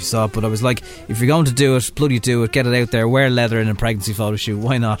you know if you saw it, but I was like, if you're going to do it, bloody do it, get it out there, wear leather in a pregnancy photo shoot,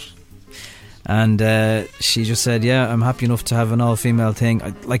 why not? And she just said, yeah, I'm happy enough to have an all-female thing.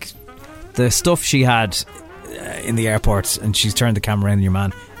 Like the stuff she had in the airport, and she's turned the camera in on your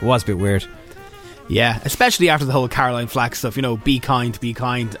man, it was a bit weird. Yeah, especially after the whole Caroline Flack stuff, be kind,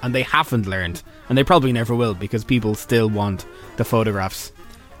 and they haven't learned, and they probably never will, because people still want the photographs.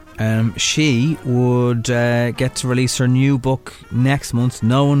 She would get to release her new book next month,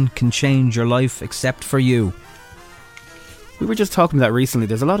 No One Can Change Your Life Except For You. We were just talking about that recently.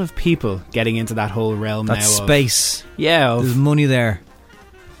 There's a lot of people getting into that whole realm now. That space. There's money there.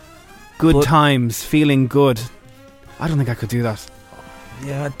 Good times, feeling good. I don't think I could do that.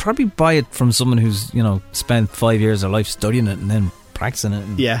 Yeah, I'd probably buy it from someone who's, spent 5 years of their life studying it and then practicing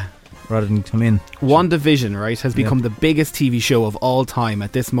it. Rather than come in. WandaVision, right, has become the biggest TV show of all time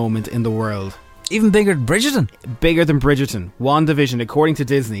at this moment in the world. Even bigger than Bridgerton? Bigger than Bridgerton. WandaVision, according to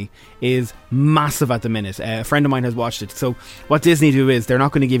Disney, is massive at the minute. A friend of mine has watched it. So what Disney do is they're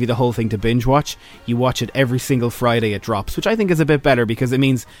not going to give you the whole thing to binge watch. You watch it every single Friday it drops, which I think is a bit better because it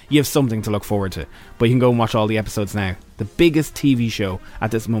means you have something to look forward to. But you can go and watch all the episodes now. The biggest TV show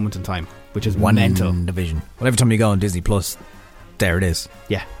at this moment in time, which is mental. WandaVision. Well, every time you go on Disney Plus, there it is.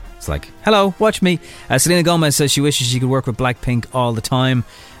 Yeah. It's like, hello, watch me. Selena Gomez says she wishes she could work with Blackpink all the time.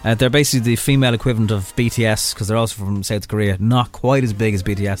 They're basically the female equivalent of BTS because they're also from South Korea. Not quite as big as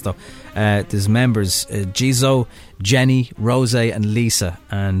BTS though. There's members Jisoo, Jennie, Rose and Lisa.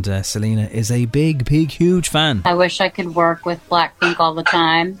 And Selena is a big, huge fan. I wish I could work with Blackpink all the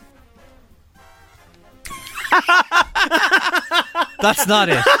time. That's not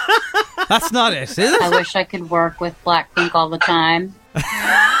it. That's not it, is it? I wish I could work with Blackpink all the time.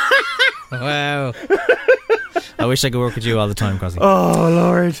 Wow. I wish I could work with you all the time, Crosby. Oh,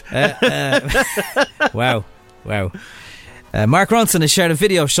 Lord. Wow. Mark Ronson has shared a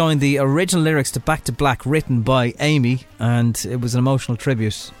video showing the original lyrics to Back to Black written by Amy, and it was an emotional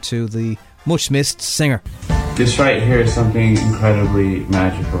tribute to the much-missed singer. This right here is something incredibly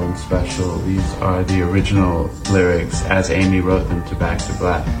magical and special. These are the original lyrics as Amy wrote them to Back to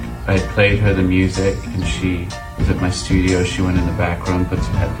Black. I played her the music and she was at my studio. She went in the back room, put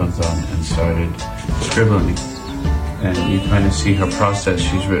some headphones on and started scribbling. And you kind of see her process.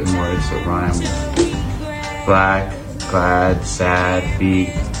 She's written words that rhyme with black, glad, sad, beat.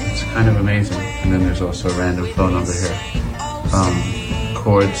 It's kind of amazing. And then there's also a random phone number here.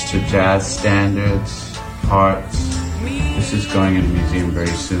 Chords to jazz standards, parts. This is going in a museum very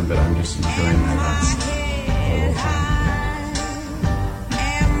soon, but I'm just enjoying my last whole time.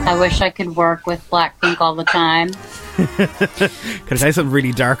 I wish I could work with Blackpink all the time. Can I tell you something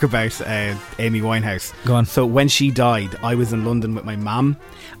really dark about Amy Winehouse? Go on. So when she died, I was in London with my mum,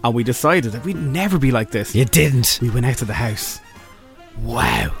 and we decided that we'd never be like this. You didn't. We went out to the house.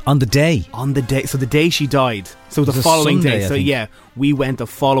 Wow. On the day? On the day. So the day she died. So the following day. So yeah, we went the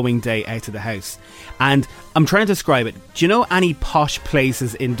following day out to the house. And I'm trying to describe it. Do you know any posh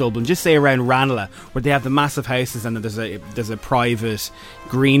places in Dublin, just say around Ranelagh, where they have the massive houses and there's a private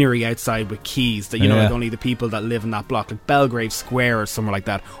greenery outside with keys that, you know, like only the people that live in that block, like Belgrave Square or somewhere like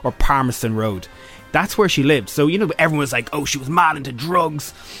that, or Palmerston Road. That's where she lived. So, you know, everyone was like, oh, she was mad into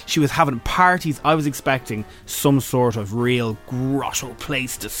drugs. She was having parties. I was expecting some sort of real grotto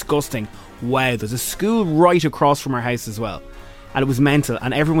place, disgusting. Wow, there's a school right across from our house as well. And it was mental.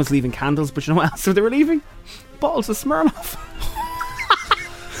 And everyone was leaving candles. But you know what else they were leaving? Bottles of Smirnoff.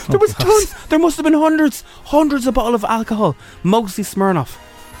 There was tons. There must have been hundreds of bottles of alcohol. Mostly Smirnoff.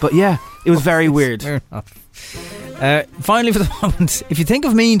 But yeah, it was very weird. Finally, for the moment, if you think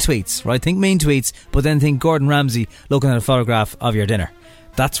of mean tweets, right, think mean tweets, but then think Gordon Ramsay looking at a photograph of your dinner.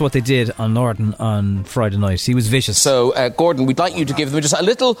 That's what they did on Norton on Friday night. He was vicious. So, Gordon, we'd like you to give them just a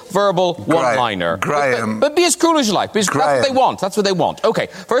little verbal one-liner. Graham. But be as cool as you like. That's what they want. That's what they want. Okay,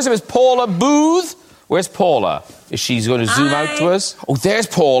 first of all is Paula Booth. Where's Paula? Is she going to zoom out to us? Oh, there's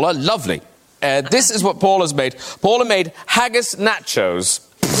Paula. Lovely. This is what Paula's made. Paula made haggis nachos.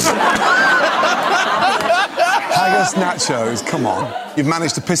 Haggis nachos, come on. You've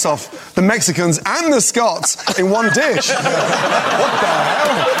managed to piss off the Mexicans and the Scots in one dish. What the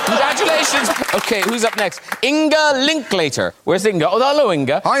hell? Congratulations. Okay, who's up next? Inga Linklater. Where's Inga? Oh, hello,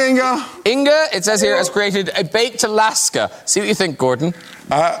 Inga. Hi, Inga. Inga, it says here, has created a baked Alaska. See what you think, Gordon.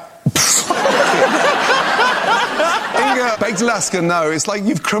 Inga, baked Alaska, no. It's like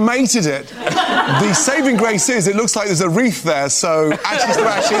you've cremated it. The saving grace is it looks like there's a wreath there, so ashes to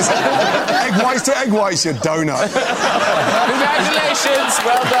ashes, egg whites to egg whites, you donut. Congratulations,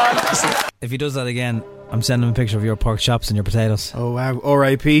 well done. If he does that again, I'm sending him a picture of your pork chops and your potatoes. Oh, wow.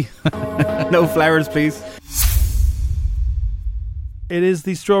 R.I.P. No flowers, please. It is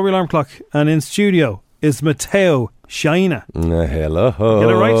the Strawberry Alarm Clock, and in studio is Matteo Shaina. Hello. Get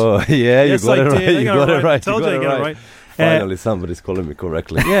it right? Yeah, you got it right. You got it right. I told you I got it right. Finally, somebody's calling me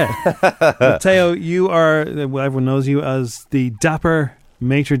correctly. Yeah. Matteo, you are, well, everyone knows you as the dapper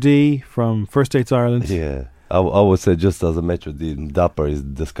maitre d' from First Dates Ireland. Yeah. I would say just as a maitre d', dapper is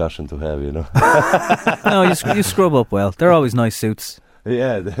discussion to have, you know. No, you scrub up well. They're always nice suits.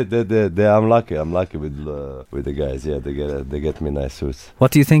 Yeah, I'm lucky. I'm lucky with the guys. Yeah, they get me nice suits.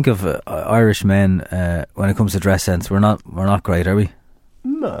 What do you think of Irish men when it comes to dress sense? We're not great, are we?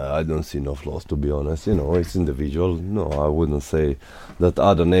 No, I don't see no flaws, to be honest. You know, it's individual. No, I wouldn't say that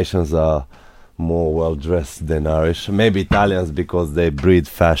other nations are more well dressed than Irish. Maybe Italians because they breed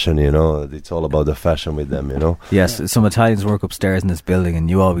fashion, you know. It's all about the fashion with them, you know. Yes, some Italians work upstairs in this building and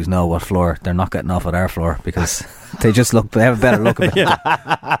you always know what floor they're not getting off at our floor because they have a better look about them.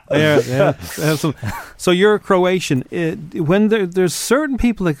 Yeah. So you're Croatian. When there's certain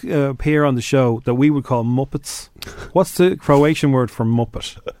people that appear on the show that we would call Muppets. What's the Croatian word for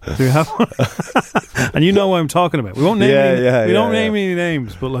Muppet? Do you have one? And you know what I'm talking about. We won't name name any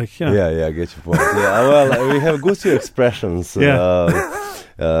names, but like, you know. Yeah, I get your point. Yeah, well, we have good few expressions. Which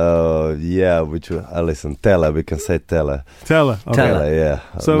listen, tele. We can say tele. Tele, okay. Tele, yeah.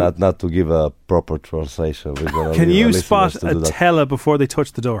 So not to give a proper translation. Can you spot a tele before they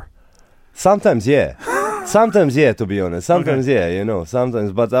touch the door? Sometimes, yeah. Sometimes, yeah, to be honest. Sometimes, yeah, you know.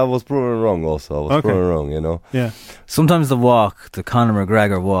 Sometimes, but I was proven wrong also. I was proven wrong, you know. Yeah. Sometimes the walk, the Conor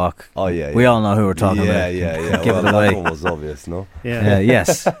McGregor walk. Oh, yeah. We all know who we're talking about. Yeah. Give Well, it away. that one was obvious, no? Yeah.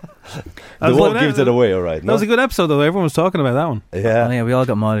 Yes. The walk gives it away, all right. That was a good episode, though. Everyone was talking about that one. Yeah. Oh, yeah, we all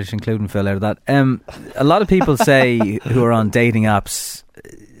got mileage, including Phil, out of that. A lot of people say who are on dating apps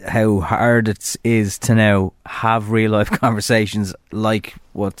how hard it is to now have real life conversations like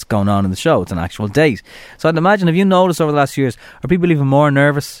what's going on in the show. It's an actual date. So I'd imagine, have you noticed over the last few years, are people even more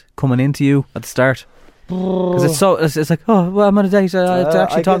nervous coming into you at the start? Because it's like, oh, well, I'm on a date. I have to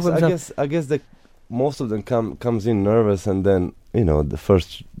actually talk about myself. I guess most of them comes in nervous, and then, you know, the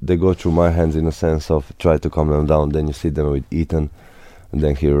first they go through my hands in a sense of try to calm them down. Then you sit them with Ethan, and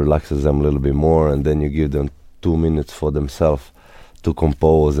then he relaxes them a little bit more, and then you give them 2 minutes for themselves to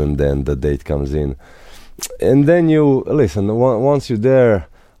compose, and then the date comes in. And then you listen, once you're there,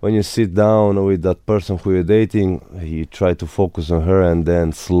 when you sit down with that person who you're dating, you try to focus on her, and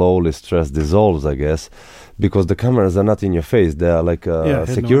then slowly stress dissolves, I guess, because the cameras are not in your face. They are like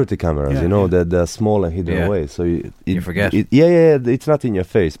security cameras, you know, they're small and hidden away. So you forget. It's not in your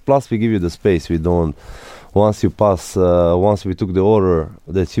face. Plus we give you the space. We don't, once you pass, once we took the order,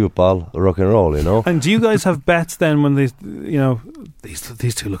 that's you, pal, rock and roll, you know. And do you guys have bets then when they, you know,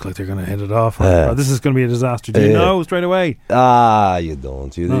 these two look like they're going to hit it off, or this is going to be a disaster? Do you know straight away? You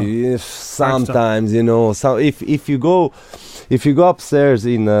don't. Sometimes, you know, if you go upstairs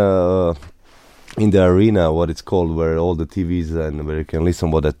in the arena, what it's called, where all the TVs and where you can listen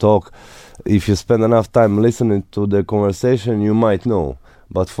what they talk, if you spend enough time listening to the conversation, you might know.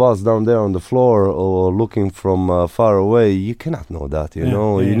 But for us down there on the floor or looking from far away, you cannot know that, you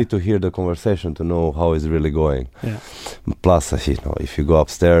know. You need to hear the conversation to know how it's really going. Yeah. Plus, you know, if you go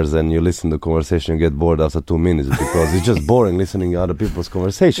upstairs and you listen to the conversation, you get bored after 2 minutes because it's just boring listening to other people's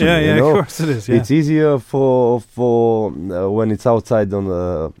conversation. You know? Of course it is. Yeah. It's easier for when it's outside and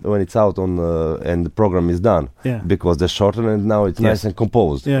the program is done. Yeah. Because they're shortened and now it's nice and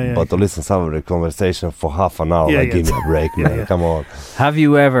composed. But to listen to some of the conversation for half an hour, give me a break, man. Come on. Have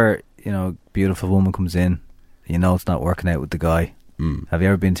you ever, you know, beautiful woman comes in, you know it's not working out with the guy. Have you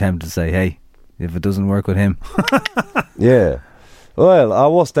ever been tempted to say, hey, if it doesn't work with him? Yeah. Well, I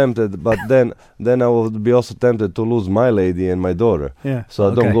was tempted, but then I would be also tempted to lose my lady and my daughter. Yeah.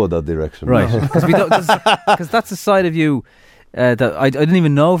 So I don't go that direction. Right. Because that's a side of you that I didn't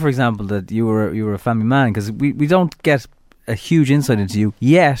even know, for example, that you were a family man, because we don't get a huge insight into you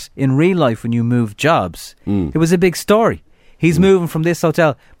yet in real life. When you moved jobs, it was a big story. He's moving from this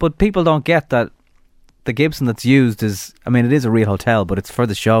hotel, but people don't get that the Gibson that's used is, I mean, it is a real hotel, but it's for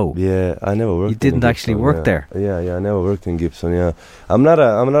the show. Yeah, I never worked. You didn't actually work there. Yeah, I never worked in Gibson. Yeah, I'm not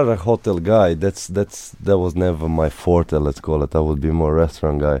a hotel guy. That was never my forte. Let's call it. I would be more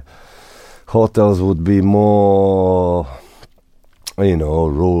restaurant guy. Hotels would be more, you know,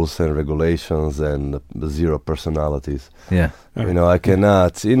 rules and regulations and zero personalities. Yeah. You know, I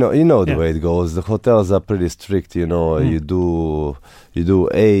cannot. You know the way it goes. The hotels are pretty strict. You know, you do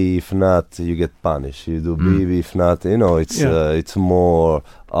A, if not, you get punished. You do B, if not, you know, it's more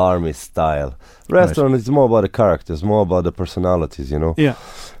army style. Restaurant is more about the characters, more about the personalities. You know. Yeah.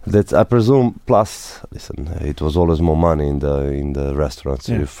 That I presume. Plus, listen, it was always more money in the restaurants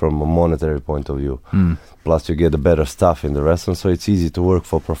from a monetary point of view. Plus, you get the better stuff in the restaurant, so it's easy to work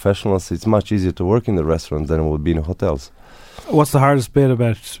for professionals. It's much easier to work in the restaurant than it would be in hotels. What's the hardest bit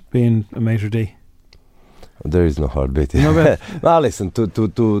about being a maitre d'? There is no hard bit. Now, listen,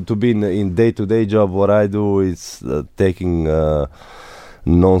 to be in day-to-day job, what I do is taking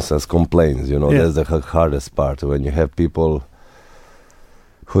nonsense complaints. You know, that's the hardest part, when you have people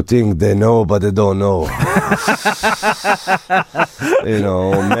who think they know but they don't know. You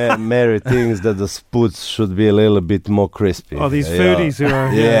know, Mary thinks that the spoots should be a little bit more crispy. Oh, these foodies who are...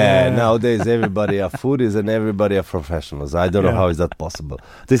 Nowadays everybody are foodies and everybody are professionals. I don't know how is that possible.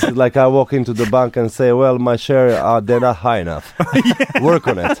 This is like I walk into the bank and say, well, my share, they're not high enough. Work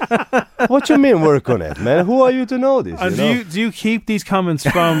on it. What you mean work on it, man? Who are you to know this? And do you keep these comments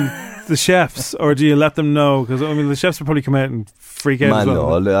from the chefs, or do you let them know? Because I mean, the chefs will probably come out and freak out.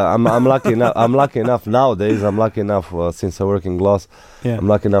 No, I'm lucky enough. I'm lucky enough nowadays. I'm lucky enough since I work in Gloss. Yeah. I'm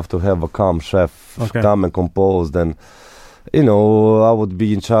lucky enough to have a calm chef, calm and composed, and you know, I would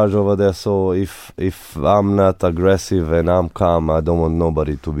be in charge over there. So if I'm not aggressive and I'm calm, I don't want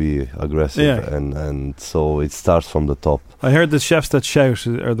nobody to be aggressive, and so it starts from the top. I heard the chefs that shout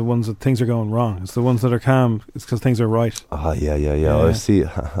are the ones that things are going wrong. It's the ones that are calm. It's because things are right. Yeah. I see.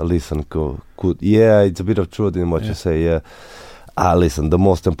 Listen, good. Yeah, it's a bit of truth in what you say. Yeah. Listen, the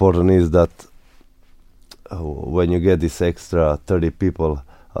most important is that when you get this extra 30 people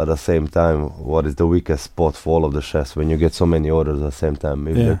at the same time, what is the weakest spot for all of the chefs when you get so many orders at the same time.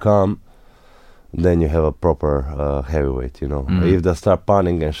 If they come, then you have a proper heavyweight, you know. If they start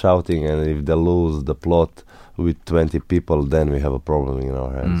panicking and shouting, and if they lose the plot with 20 people, then we have a problem in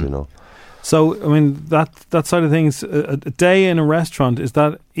our hands, you know. So, I mean, that side of things, a day in a restaurant, is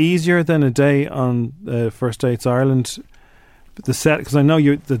that easier than a day on First Dates Ireland? The set, because I know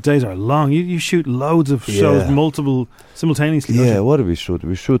the days are long. You shoot loads of shows, multiple simultaneously. Yeah, what do we shoot?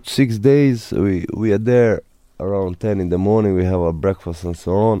 We shoot 6 days. We are there around 10 in the morning. We have our breakfast and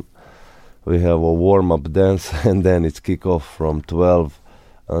so on. We have a warm-up dance, and then it's kick-off from 12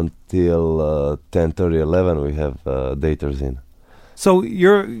 until 10:30, 11. We have daters in. So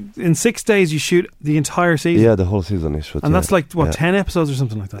you're in 6 days. You shoot the entire season. Yeah, the whole season is shot. And that's like 10 episodes or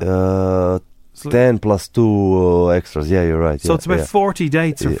something like that. 10 plus 2 extras. Yeah, you're right. So it's about 40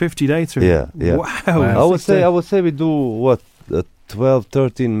 dates or 50 dates. Or yeah. Wow. I would say we do 12,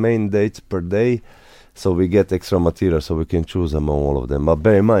 13 main dates per day. So we get extra material, so we can choose among all of them. But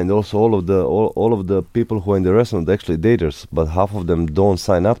bear in mind, also all of the people who are in the restaurant are actually daters, but half of them don't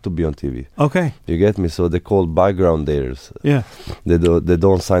sign up to be on TV. Okay, you get me? So they're called background daters. Yeah, they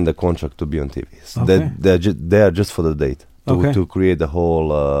don't sign the contract to be on TV. So okay. they are just for the date to create the whole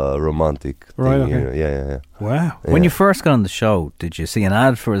romantic thing. Right. Okay. Yeah. Wow. Yeah. When you first got on the show, did you see an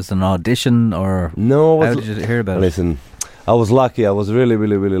ad for as an audition, or no? How did you hear about it? Listen. I was lucky. I was really,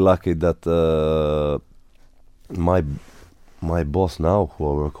 really, really lucky that my boss now, who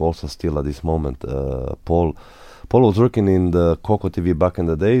I work also still at this moment, Paul was working in the Coco TV back in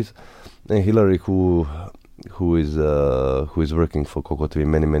the days, and Hillary, who is working for Coco TV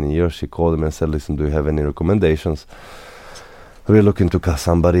many years, she called him and said, "Listen, do you have any recommendations? We're looking to cast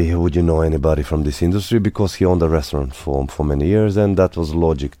somebody. Would you know anybody from this industry?" Because he owned a restaurant for many years, and that was a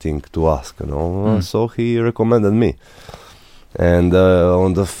logic thing to ask, you know. So he recommended me. And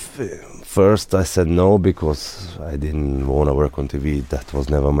on the first I said no, because I didn't want to work on TV. That was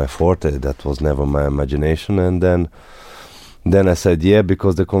never my forte. That was never my imagination. And then I said yeah,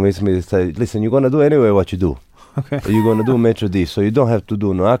 because they convinced me. They said, "Listen, you're going to do anyway what you do. Okay. You're going to do Maitre d', so you don't have to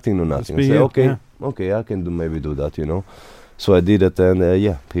do no acting, no nothing." I said, okay, I can do that, you know. So I did it, and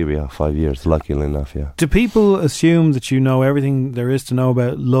here we are, 5 years, luckily enough, yeah. Do people assume that you know everything there is to know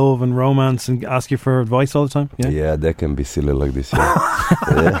about love and romance and ask you for advice all the time? Yeah, they can be silly like this, yeah.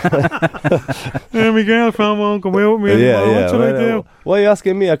 My girlfriend won't come out with me. What should I do? Why are you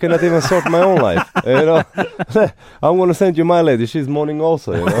asking me? I cannot even sort my own life, you know. I'm going to send you my lady. She's mourning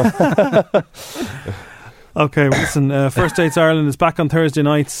also, you know. Okay, listen, First Dates Ireland is back on Thursday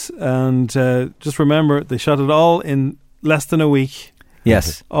nights, and just remember, they shot it all in less than a week.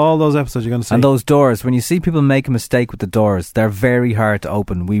 Yes. All those episodes you're going to see. And those doors, when you see people make a mistake with the doors, they're very hard to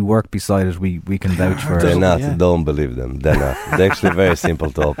open. We work beside it. We can vouch for it. They're not. Don't believe them. They're not. They're actually very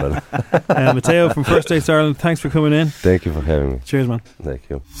simple to open. Matteo from First Dates Ireland, thanks for coming in. Thank you for having me. Cheers, man. Thank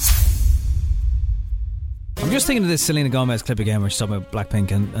you. I'm just thinking of this Selena Gomez clip again where she's talking about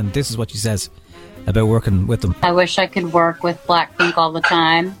Blackpink, and this is what she says about working with them. I wish I could work with Blackpink all the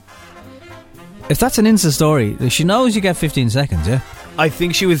time. If that's an Insta story, she knows you get 15 seconds, yeah? I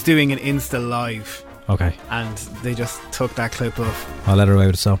think she was doing an Insta live. Okay. And they just took that clip off. I'll let her away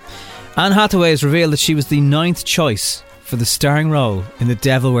with it, so. Anne Hathaway has revealed that she was the 9th choice for the starring role in The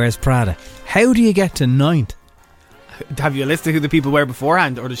Devil Wears Prada. How do you get to 9th? Have you a list of who the people were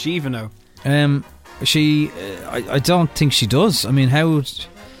beforehand, or does she even know? I don't think she does. I mean, how...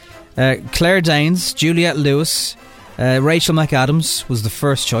 Claire Danes, Juliette Lewis... Rachel McAdams was the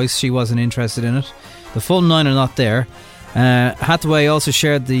first choice. She wasn't interested in it. The full 9 are not there. Hathaway also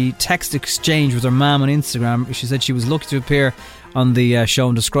shared the text exchange with her mum on Instagram. She said she was lucky to appear on the show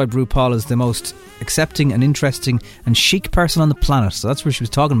and described RuPaul as the most accepting and interesting and chic person on the planet. So that's where she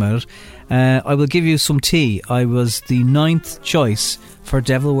was talking about it. I will give you some tea. I was the 9th choice for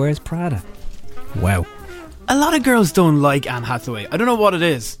Devil Wears Prada. Wow. A lot of girls don't like Anne Hathaway. I don't know what it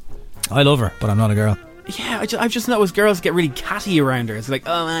is. I love her, but I'm not a girl. Yeah, I've just noticed girls get really catty around her. It's like,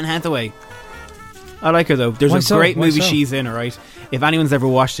 oh, Anne Hathaway. I like her though. There's a great movie she's in, alright? If anyone's ever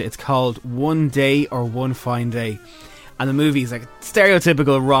watched it, it's called One Day or One Fine Day. And the movie is like a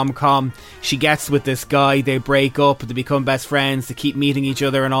stereotypical rom-com. She gets with this guy, they break up, they become best friends, they keep meeting each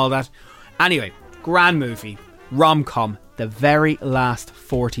other and all that. Anyway, grand movie, rom-com. The very last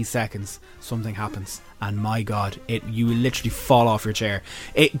 40 seconds, something happens. And my God, you literally fall off your chair.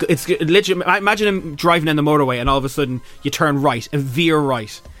 It's literally, imagine him driving in the motorway and all of a sudden you turn right, and veer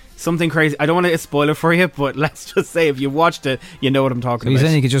right. Something crazy. I don't want to spoil it for you, but let's just say if you watched it, you know what I'm talking about. You're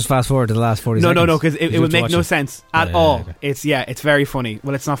saying you could just fast forward to the last 40 seconds? No, because it would make no sense at all. Okay. It's very funny.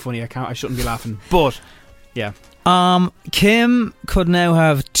 Well, it's not funny. I shouldn't be laughing. But, yeah. Kim could now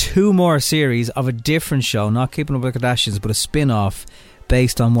have 2 more series of a different show, not Keeping Up with the Kardashians, but a spin-off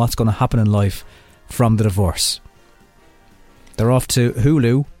based on what's going to happen in life from the divorce. They're off to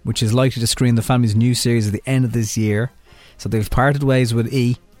Hulu, which is likely to screen the family's new series at the end of this year. So they've parted ways with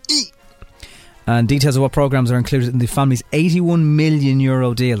E! And details of what programmes are included in the family's €81 million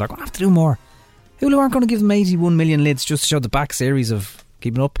deal. They're going to have to do more. Hulu aren't going to give them 81 million lids just to show the back series of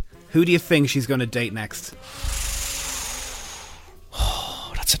Keeping Up. Who do you think she's going to date next?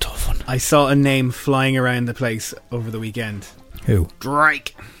 Oh, that's a tough one. I saw a name flying around the place over the weekend. Who?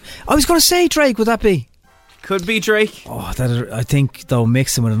 Drake. I was going to say Drake, would that be? Could be Drake. Oh, I think, though,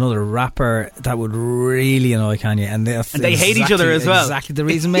 mixing with another rapper, that would really annoy Kanye. And they hate each other as well. Exactly the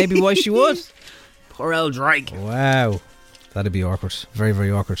reason maybe why she would. Poor old Drake. Wow. That'd be awkward. Very,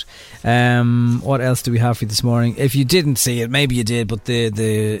 very awkward. What else do we have for you this morning? If you didn't see it, maybe you did, but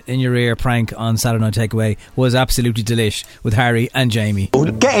the In Your Ear prank on Saturday Night Takeaway was absolutely delish with Harry and Jamie.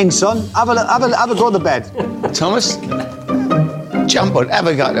 Get in, son. Have a go to bed. Thomas, jump on. Have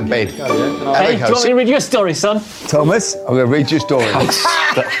a go to bed. Hey, do you want me to read your story, son? Thomas, I'm going to read your story.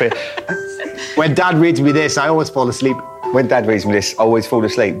 Stop it. When Dad reads me this, I always fall asleep. When Dad reads me this, I always fall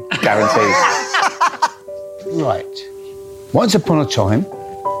asleep. Guaranteed. Right. Once upon a time,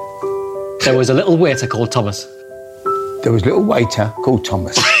 there was a little waiter called Thomas. There was a little waiter called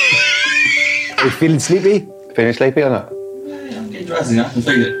Thomas. Are you feeling sleepy? Feeling sleepy or not? Yeah, I'm getting dressed now. I can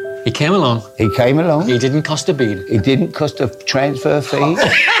feel it. He came along. He came along. He didn't cost a bean. He didn't cost a transfer fee.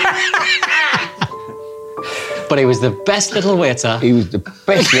 But he was the best little waiter. He was the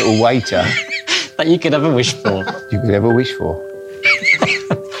best little waiter that you could ever wish for. You could ever wish for.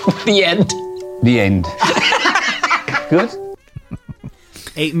 The end. The end. Good.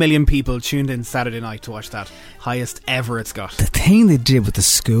 8 million people tuned in Saturday night to watch that. Highest ever it's got. The thing they did with the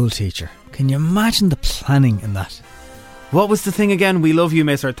school teacher. Can you imagine the planning in that? What was the thing again? We love you,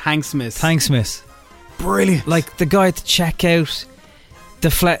 miss, or thanks, miss? Thanks, miss. Brilliant. Like the guy at the checkout,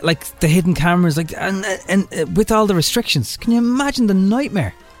 the hidden cameras, and with all the restrictions. Can you imagine the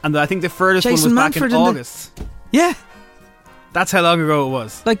nightmare? And I think the furthest Jason one was Manford back in August. Yeah. That's how long ago it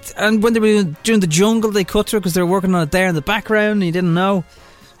was. And when they were doing the jungle, they cut through because they were working on it there in the background and you didn't know.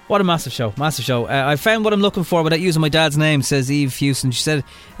 What a massive show. Massive show. I found what I'm looking for without using my dad's name, says Eve Houston. She said,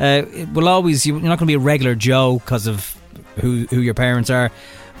 it will always, you're not going to be a regular Joe because of who your parents are.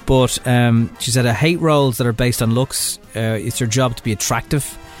 But she said, I hate roles that are based on looks. It's your job to be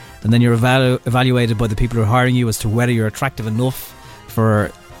attractive. And then you're evaluated by the people who are hiring you as to whether you're attractive enough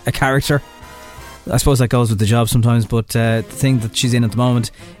for a character. I suppose that goes with the job sometimes, but the thing that she's in at the moment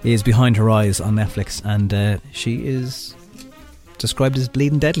is Behind Her Eyes on Netflix, and she is described as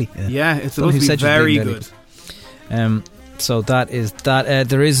bleeding deadly. Yeah, it's supposed to be very good. So that is that.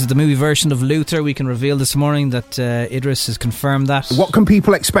 There is the movie version of Luther. We can reveal this morning that Idris has confirmed that. What can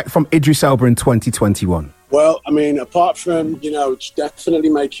people expect from Idris Elba in 2021? Well, I mean, apart from, definitely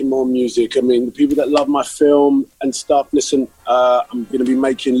making more music, I mean, the people that love my film and stuff, listen, I'm going to be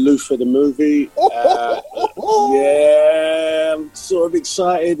making Luther the movie. Yeah, I'm sort of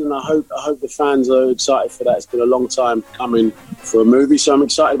excited, and I hope the fans are excited for that. It's been a long time coming for a movie, so I'm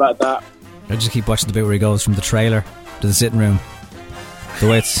excited about that. I just keep watching the bit where he goes from the trailer to the sitting room. The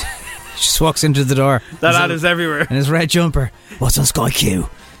way he just walks into the door. That ad is everywhere. And his red jumper. What's on Sky Q?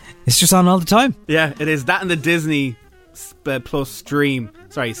 It's just on all the time. Yeah, it is. That and the Disney Plus Stream.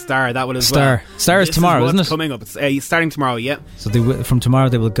 Sorry, Star. That one as well. Star is tomorrow, isn't it? Coming up. It's starting tomorrow. Yeah. So from tomorrow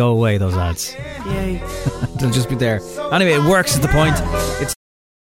they will go away. Those ads. Yay! They'll just be there. Anyway, it works. Is the point. It's